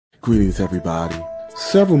Greetings, everybody.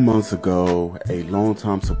 Several months ago, a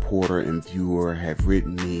longtime supporter and viewer had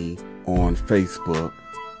written me on Facebook.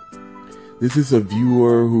 This is a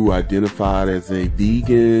viewer who identified as a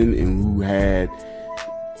vegan and who had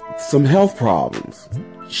some health problems.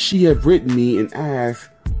 She had written me and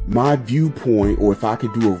asked my viewpoint, or if I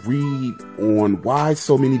could do a read on why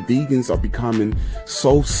so many vegans are becoming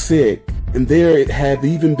so sick, and there have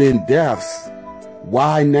even been deaths.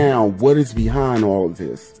 Why now? What is behind all of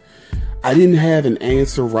this? I didn't have an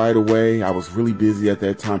answer right away. I was really busy at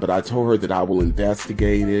that time, but I told her that I will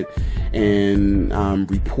investigate it and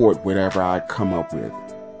report whatever I come up with.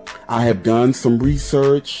 I have done some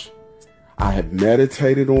research. I have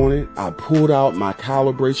meditated on it. I pulled out my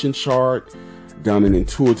calibration chart, done an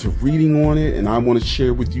intuitive reading on it, and I want to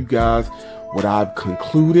share with you guys what I've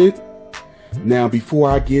concluded. Now, before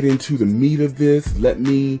I get into the meat of this, let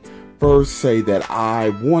me first say that I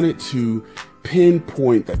wanted to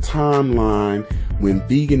pinpoint the timeline when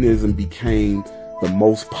veganism became the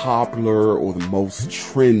most popular or the most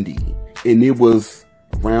trendy, and it was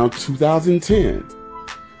around 2010.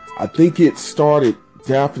 I think it started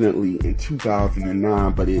definitely in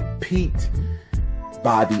 2009, but it peaked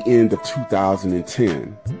by the end of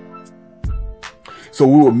 2010. So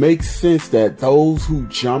it would make sense that those who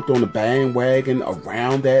jumped on the bandwagon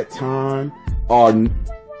around that time are,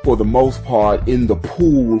 for the most part, in the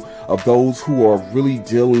pool of those who are really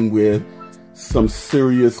dealing with some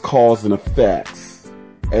serious cause and effects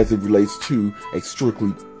as it relates to a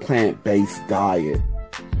strictly plant-based diet.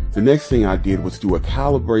 The next thing I did was do a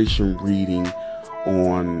calibration reading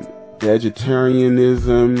on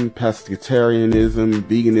vegetarianism, pescatarianism,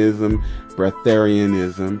 veganism,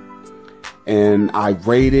 breatharianism, and I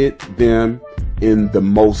rated them in the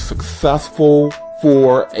most successful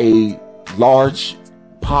for a large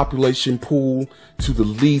population pool to the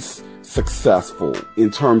least successful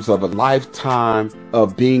in terms of a lifetime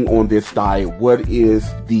of being on this diet. What is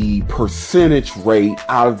the percentage rate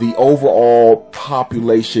out of the overall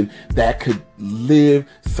population that could live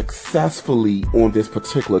successfully on this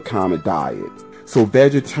particular kind of diet? So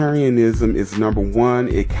vegetarianism is number one.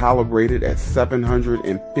 It calibrated at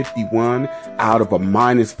 751 out of a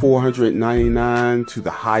minus 499 to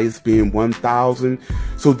the highest being 1,000.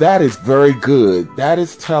 So that is very good. That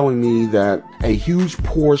is telling me that a huge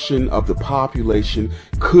portion of the population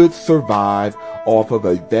could survive off of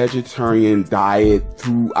a vegetarian diet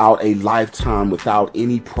throughout a lifetime without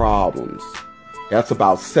any problems. That's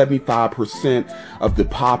about 75% of the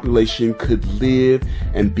population could live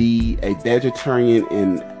and be a vegetarian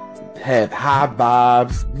and have high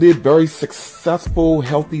vibes, live very successful,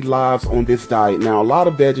 healthy lives on this diet. Now, a lot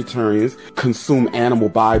of vegetarians consume animal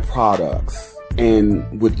byproducts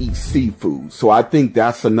and would eat seafood. So I think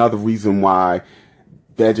that's another reason why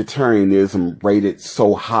vegetarianism rated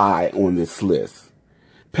so high on this list.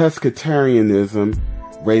 Pescatarianism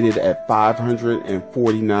rated at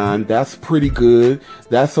 549. That's pretty good.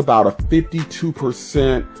 That's about a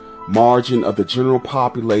 52% margin of the general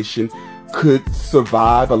population could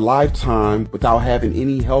survive a lifetime without having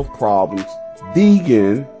any health problems.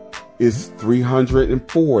 Vegan is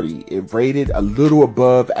 340. It rated a little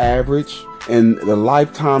above average, and the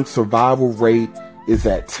lifetime survival rate is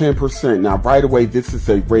at 10%. Now, right away, this is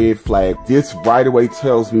a red flag. This right away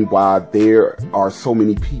tells me why there are so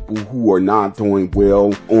many people who are not doing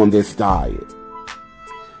well on this diet.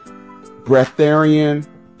 Breatharian,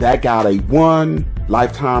 that got a 1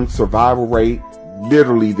 lifetime survival rate.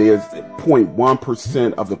 Literally, there's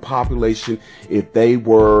 0.1% of the population, if they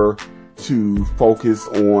were to focus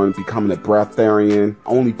on becoming a breatharian,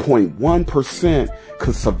 only 0.1%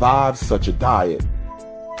 could survive such a diet.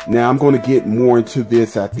 Now, I'm going to get more into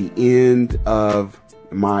this at the end of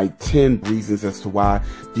my 10 reasons as to why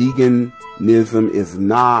veganism is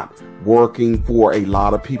not working for a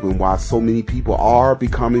lot of people and why so many people are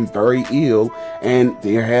becoming very ill, and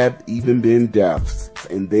there have even been deaths,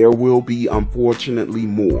 and there will be, unfortunately,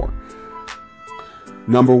 more.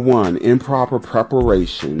 Number one, improper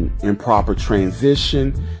preparation, improper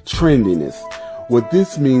transition, trendiness. What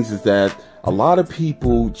this means is that a lot of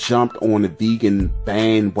people jumped on the vegan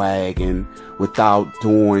bandwagon without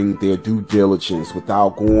doing their due diligence,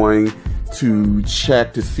 without going to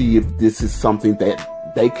check to see if this is something that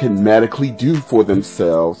they can medically do for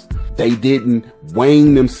themselves. They didn't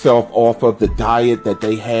wean themselves off of the diet that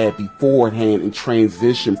they had beforehand and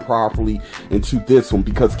transition properly into this one.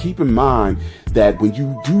 Because keep in mind that when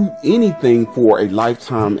you do anything for a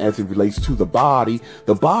lifetime as it relates to the body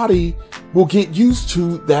will get used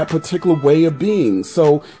to that particular way of being.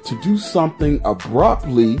 So to do something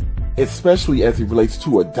abruptly, especially as it relates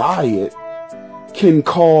to a diet, can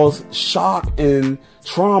cause shock and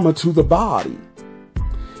trauma to the body.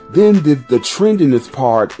 Then the trendiness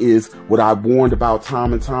part is what I warned about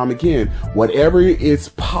time and time again. Whatever is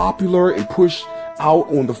popular and pushed out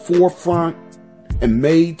on the forefront and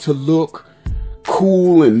made to look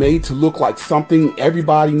cool and made to look like something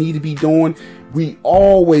everybody need to be doing, we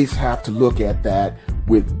always have to look at that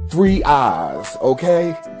with 3 eyes,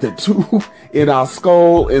 okay? The 2 in our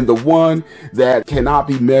skull and the 1 that cannot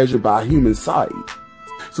be measured by human sight.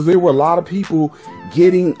 So there were a lot of people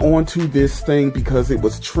getting onto this thing because it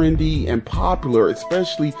was trendy and popular,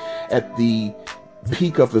 especially at the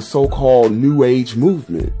peak of the so-called New Age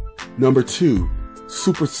movement. Number 2,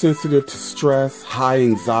 super sensitive to stress, high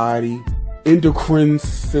anxiety, endocrine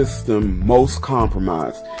system most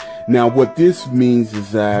compromised. Now, what this means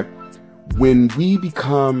is that when we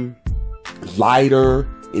become lighter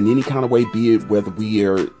in any kind of way, be it whether we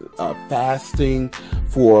are fasting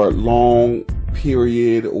for a long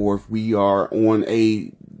period or if we are on a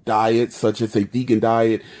diet such as a vegan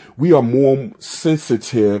diet, we are more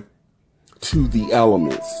sensitive to the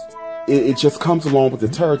elements. It just comes along with the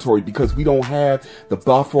territory because we don't have the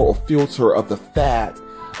buffer or filter of the fat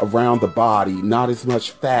around the body, not as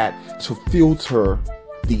much fat to filter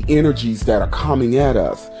the energies that are coming at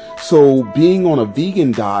us. So being on a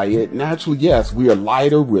vegan diet, naturally, yes, we are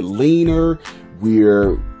lighter, we're leaner,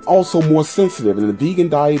 we're also more sensitive, and the vegan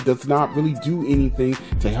diet does not really do anything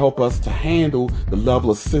to help us to handle the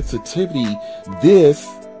level of sensitivity. This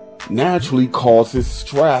naturally causes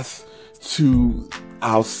stress to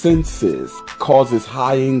our senses, causes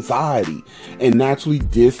high anxiety, and naturally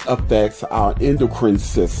this affects our endocrine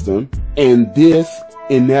system, and this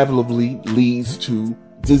inevitably leads to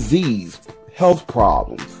disease, health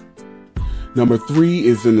problems. Number 3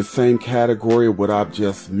 is in the same category of what I've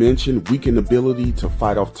just mentioned, weakened ability to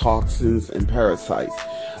fight off toxins and parasites.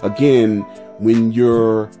 Again, when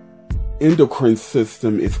your endocrine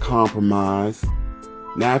system is compromised,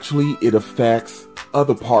 naturally it affects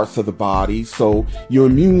other parts of the body, so your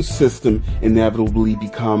immune system inevitably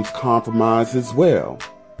becomes compromised as well.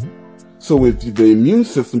 So if the immune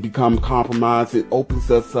system becomes compromised, it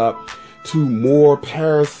opens us up to more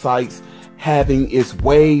parasites having its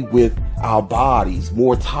way with our bodies,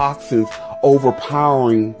 more toxins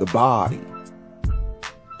overpowering the body.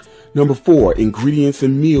 Number 4, ingredients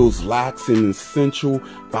in meals lacks in essential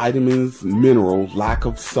vitamins, minerals, lack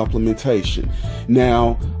of supplementation.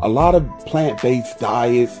 Now, a lot of plant-based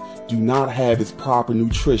diets do not have its proper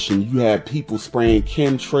nutrition. You have people spraying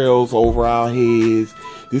chemtrails over our heads.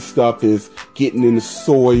 This stuff is getting in the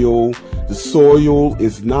soil. The soil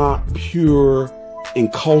is not pure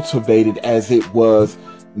and cultivated as it was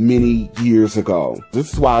many years ago.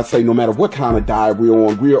 This is why I say no matter what kind of diet we're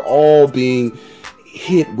on, we're all being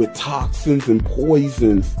hit with toxins and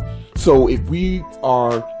poisons. So if we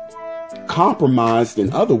are compromised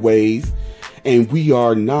in other ways and we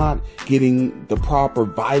are not getting the proper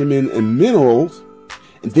vitamin and minerals,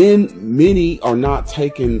 then many are not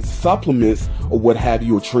taking supplements or what have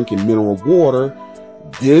you, or drinking mineral water.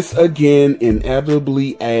 This again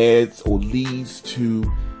inevitably adds or leads to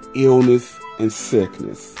illness and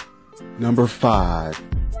sickness. Number 5,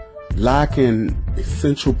 lacking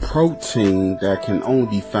essential protein that can only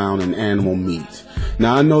be found in animal meat.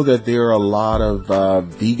 Now, I know that there are a lot of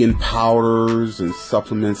vegan powders and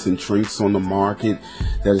supplements and drinks on the market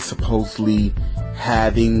that is supposedly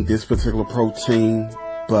having this particular protein,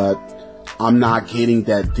 but I'm not getting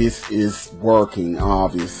that this is working,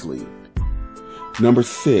 obviously. Number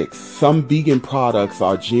 6, some vegan products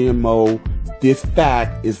are GMO. This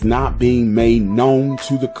fact is not being made known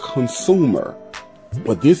to the consumer.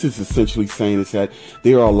 What this is essentially saying is that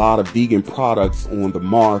there are a lot of vegan products on the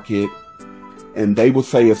market, and they will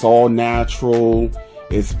say it's all natural,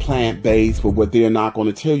 it's plant-based, but what they're not going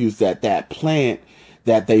to tell you is that that plant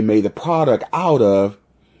that they made the product out of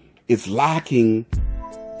is lacking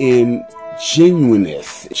in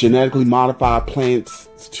genuineness. Genetically modified plants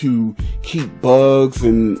to keep bugs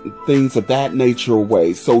and things of that nature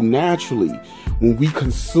away. So naturally, when we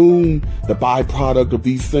consume the byproduct of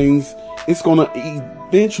these things, it's going to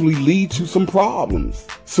eventually lead to some problems.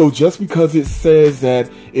 So just because it says that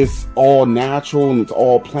it's all natural and it's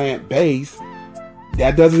all plant-based,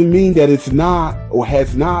 that doesn't mean that it's not or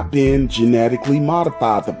has not been genetically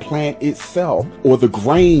modified, the plant itself or the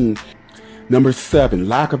grain. Number 7,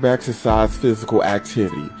 lack of exercise, physical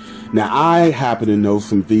activity. Now, I happen to know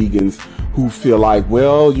some vegans who feel like,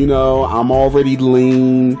 well, you know, I'm already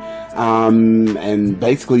lean, and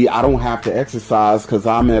basically I don't have to exercise because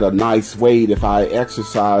I'm at a nice weight. If I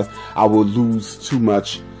exercise, I will lose too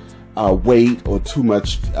much weight or too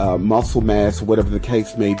much muscle mass, or whatever the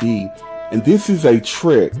case may be. And this is a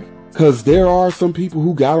trick, because there are some people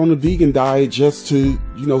who got on the vegan diet just to,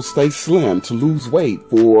 stay slim, to lose weight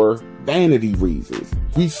for vanity reasons.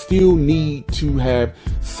 We still need to have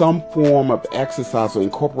some form of exercise or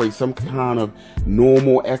incorporate some kind of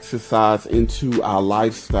normal exercise into our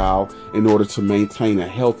lifestyle in order to maintain a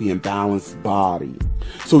healthy and balanced body.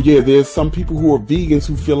 So yeah, there's some people who are vegans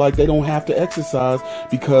who feel like they don't have to exercise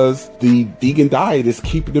because the vegan diet is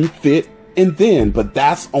keeping them fit and thin, but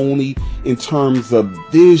that's only in terms of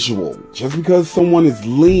visual. Just because someone is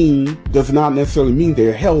lean does not necessarily mean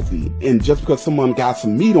they're healthy. And just because someone got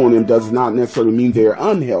some meat on them does not necessarily mean they're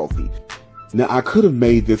unhealthy. Now, I could have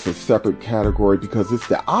made this a separate category because it's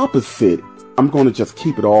the opposite. I'm going to just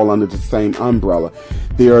keep it all under the same umbrella.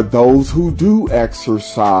 There are those who do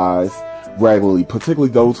exercise regularly,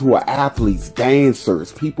 particularly those who are athletes,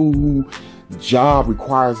 dancers, people who job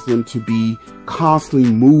requires them to be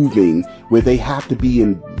constantly moving, where they have to be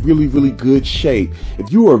in really, really good shape.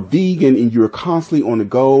 If you are vegan and you're constantly on the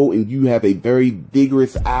go and you have a very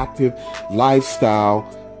vigorous, active lifestyle,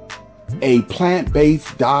 a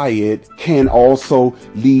plant-based diet can also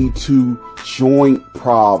lead to joint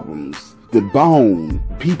problems, the bone.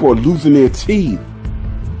 People are losing their teeth.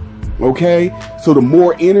 Okay, so the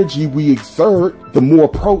more energy we exert, the more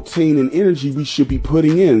protein and energy we should be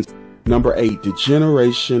putting in. Number 8,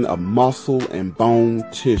 degeneration of muscle and bone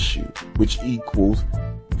tissue, which equals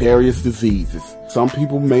various diseases. Some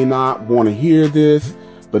people may not want to hear this,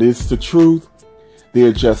 but it's the truth. There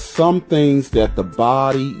are just some things that the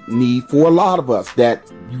body needs for a lot of us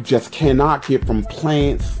that you just cannot get from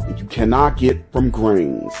plants, and you cannot get from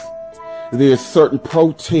grains. There are certain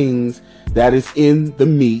proteins that is in the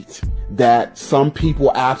meat that some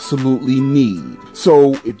people absolutely need.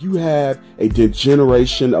 So if you have a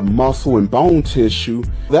degeneration of muscle and bone tissue,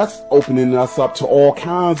 that's opening us up to all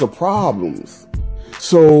kinds of problems.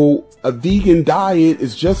 So a vegan diet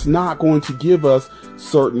is just not going to give us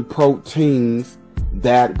certain proteins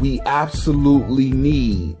that we absolutely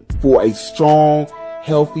need for a strong,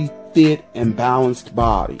 healthy, fit, and balanced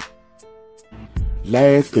body.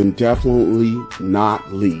 Last and definitely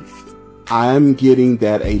not least, I am getting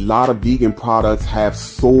that a lot of vegan products have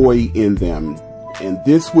soy in them. And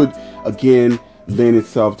this would, again, lend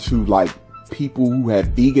itself to like people who have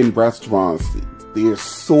vegan restaurants. There's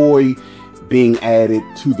soy being added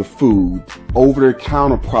to the food.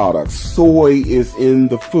 Over-the-counter products, soy is in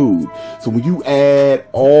the food. So when you add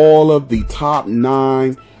all of the top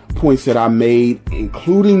 9 points that I made,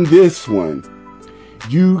 including this one,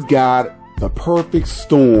 you got the perfect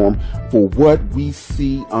storm for what we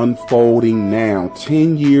see unfolding now,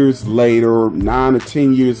 10 years later, 9 or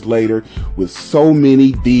 10 years later, with so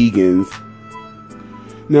many vegans.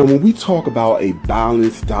 Now, when we talk about a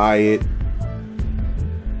balanced diet,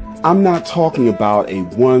 I'm not talking about a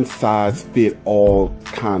one-size-fit-all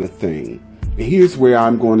kind of thing. And here's where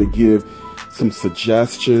I'm going to give some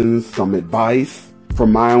suggestions, some advice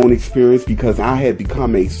from my own experience, because I had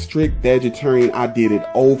become a strict vegetarian. I did it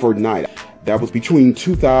overnight. That was between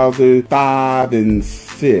 2005 and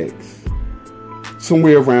 6.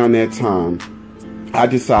 Somewhere around that time, I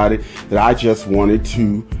decided that I just wanted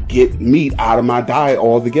to get meat out of my diet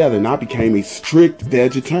altogether, and I became a strict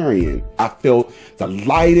vegetarian. I felt the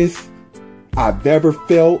lightest I've ever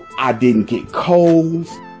felt. I didn't get colds.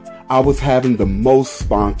 I was having the most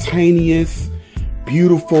spontaneous,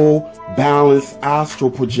 beautiful, balanced astral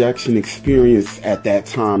projection experience at that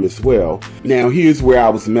time as well. Now, here's where I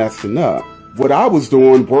was messing up. What I was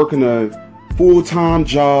doing, working a full-time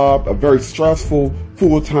job, a very stressful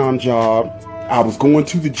full-time job. I was going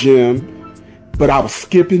to the gym, but I was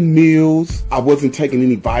skipping meals. I wasn't taking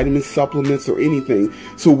any vitamin supplements or anything.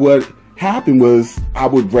 So what happened was I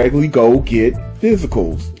would regularly go get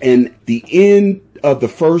physicals. And the end of the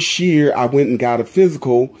first year, I went and got a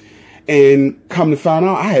physical, and come to find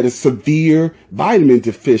out I had a severe vitamin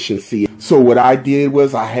deficiency. So what I did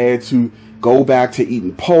was I had to go back to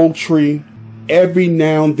eating poultry. Every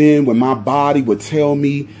now and then when my body would tell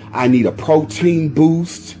me I need a protein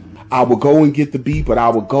boost, I would go and get the beef, but I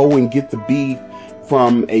would go and get the beef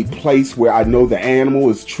from a place where I know the animal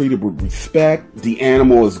is treated with respect, the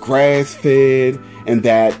animal is grass-fed, and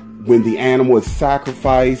that when the animal is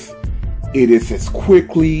sacrificed, it is as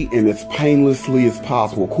quickly and as painlessly as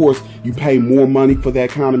possible. Of course, you pay more money for that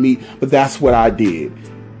kind of meat, but that's what I did.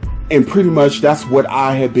 And pretty much that's what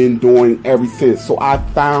I have been doing ever since. So I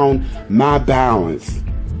found my balance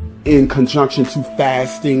in conjunction to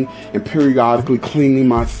fasting and periodically cleaning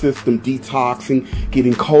my system, detoxing,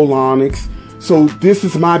 getting colonics. So this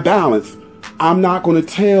is my balance. I'm not going to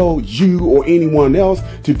tell you or anyone else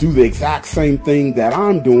to do the exact same thing that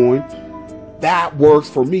I'm doing. that works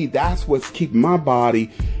for me. That's what's keeping my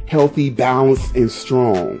body healthy, balanced, and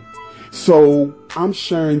strong. So I'm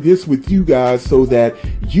sharing this with you guys so that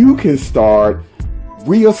you can start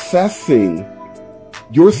reassessing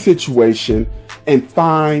your situation and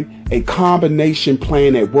find a combination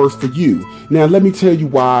plan that works for you. Now, let me tell you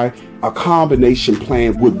why a combination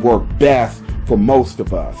plan would work best for most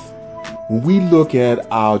of us. When we look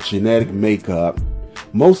at our genetic makeup,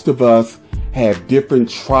 most of us have different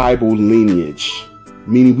tribal lineage,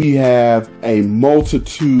 meaning we have a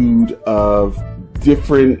multitude of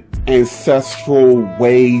different ancestral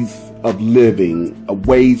ways of living,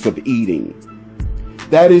 ways of eating.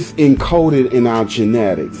 That is encoded in our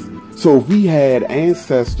genetics. So if we had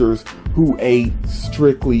ancestors who ate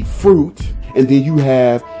strictly fruit, and then you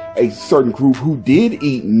have a certain group who did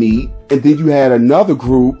eat meat, and then you had another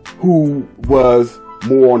group who was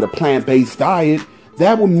more on a plant-based diet,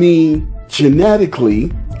 that would mean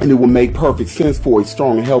genetically, and it would make perfect sense for a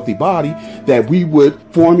strong and healthy body, that we would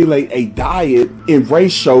formulate a diet in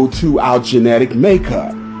ratio to our genetic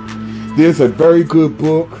makeup. There's a very good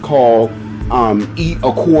book called Eat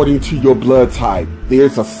According to Your Blood Type.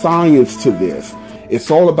 There's a science to this. It's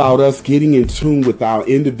all about us getting in tune with our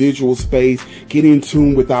individual space, getting in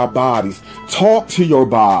tune with our bodies. Talk to your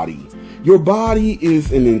body. Your body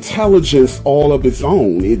is an intelligence all of its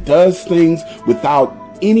own. It does things without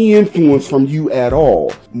any influence from you at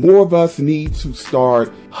all. More of us need to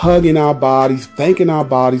start hugging our bodies, thanking our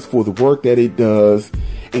bodies for the work that it does,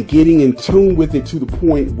 and getting in tune with it to the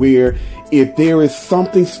point where if there is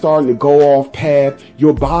something starting to go off path,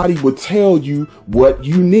 your body will tell you what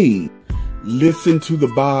you need. Listen to the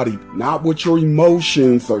body, not what your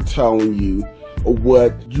emotions are telling you or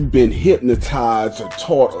what you've been hypnotized or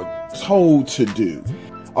taught or told to do.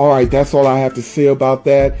 All right, that's all I have to say about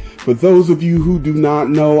that. For those of you who do not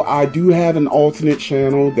know, I do have an alternate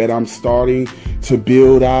channel that I'm starting to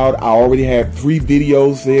build out. I already have 3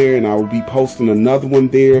 videos there, and I will be posting another one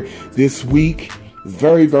there this week.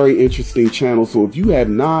 Very, very interesting channel. So if you have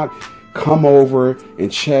not come over and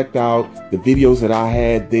checked out the videos that I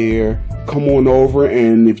had there, come on over.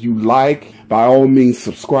 And if you like, by all means,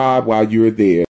 subscribe while you're there.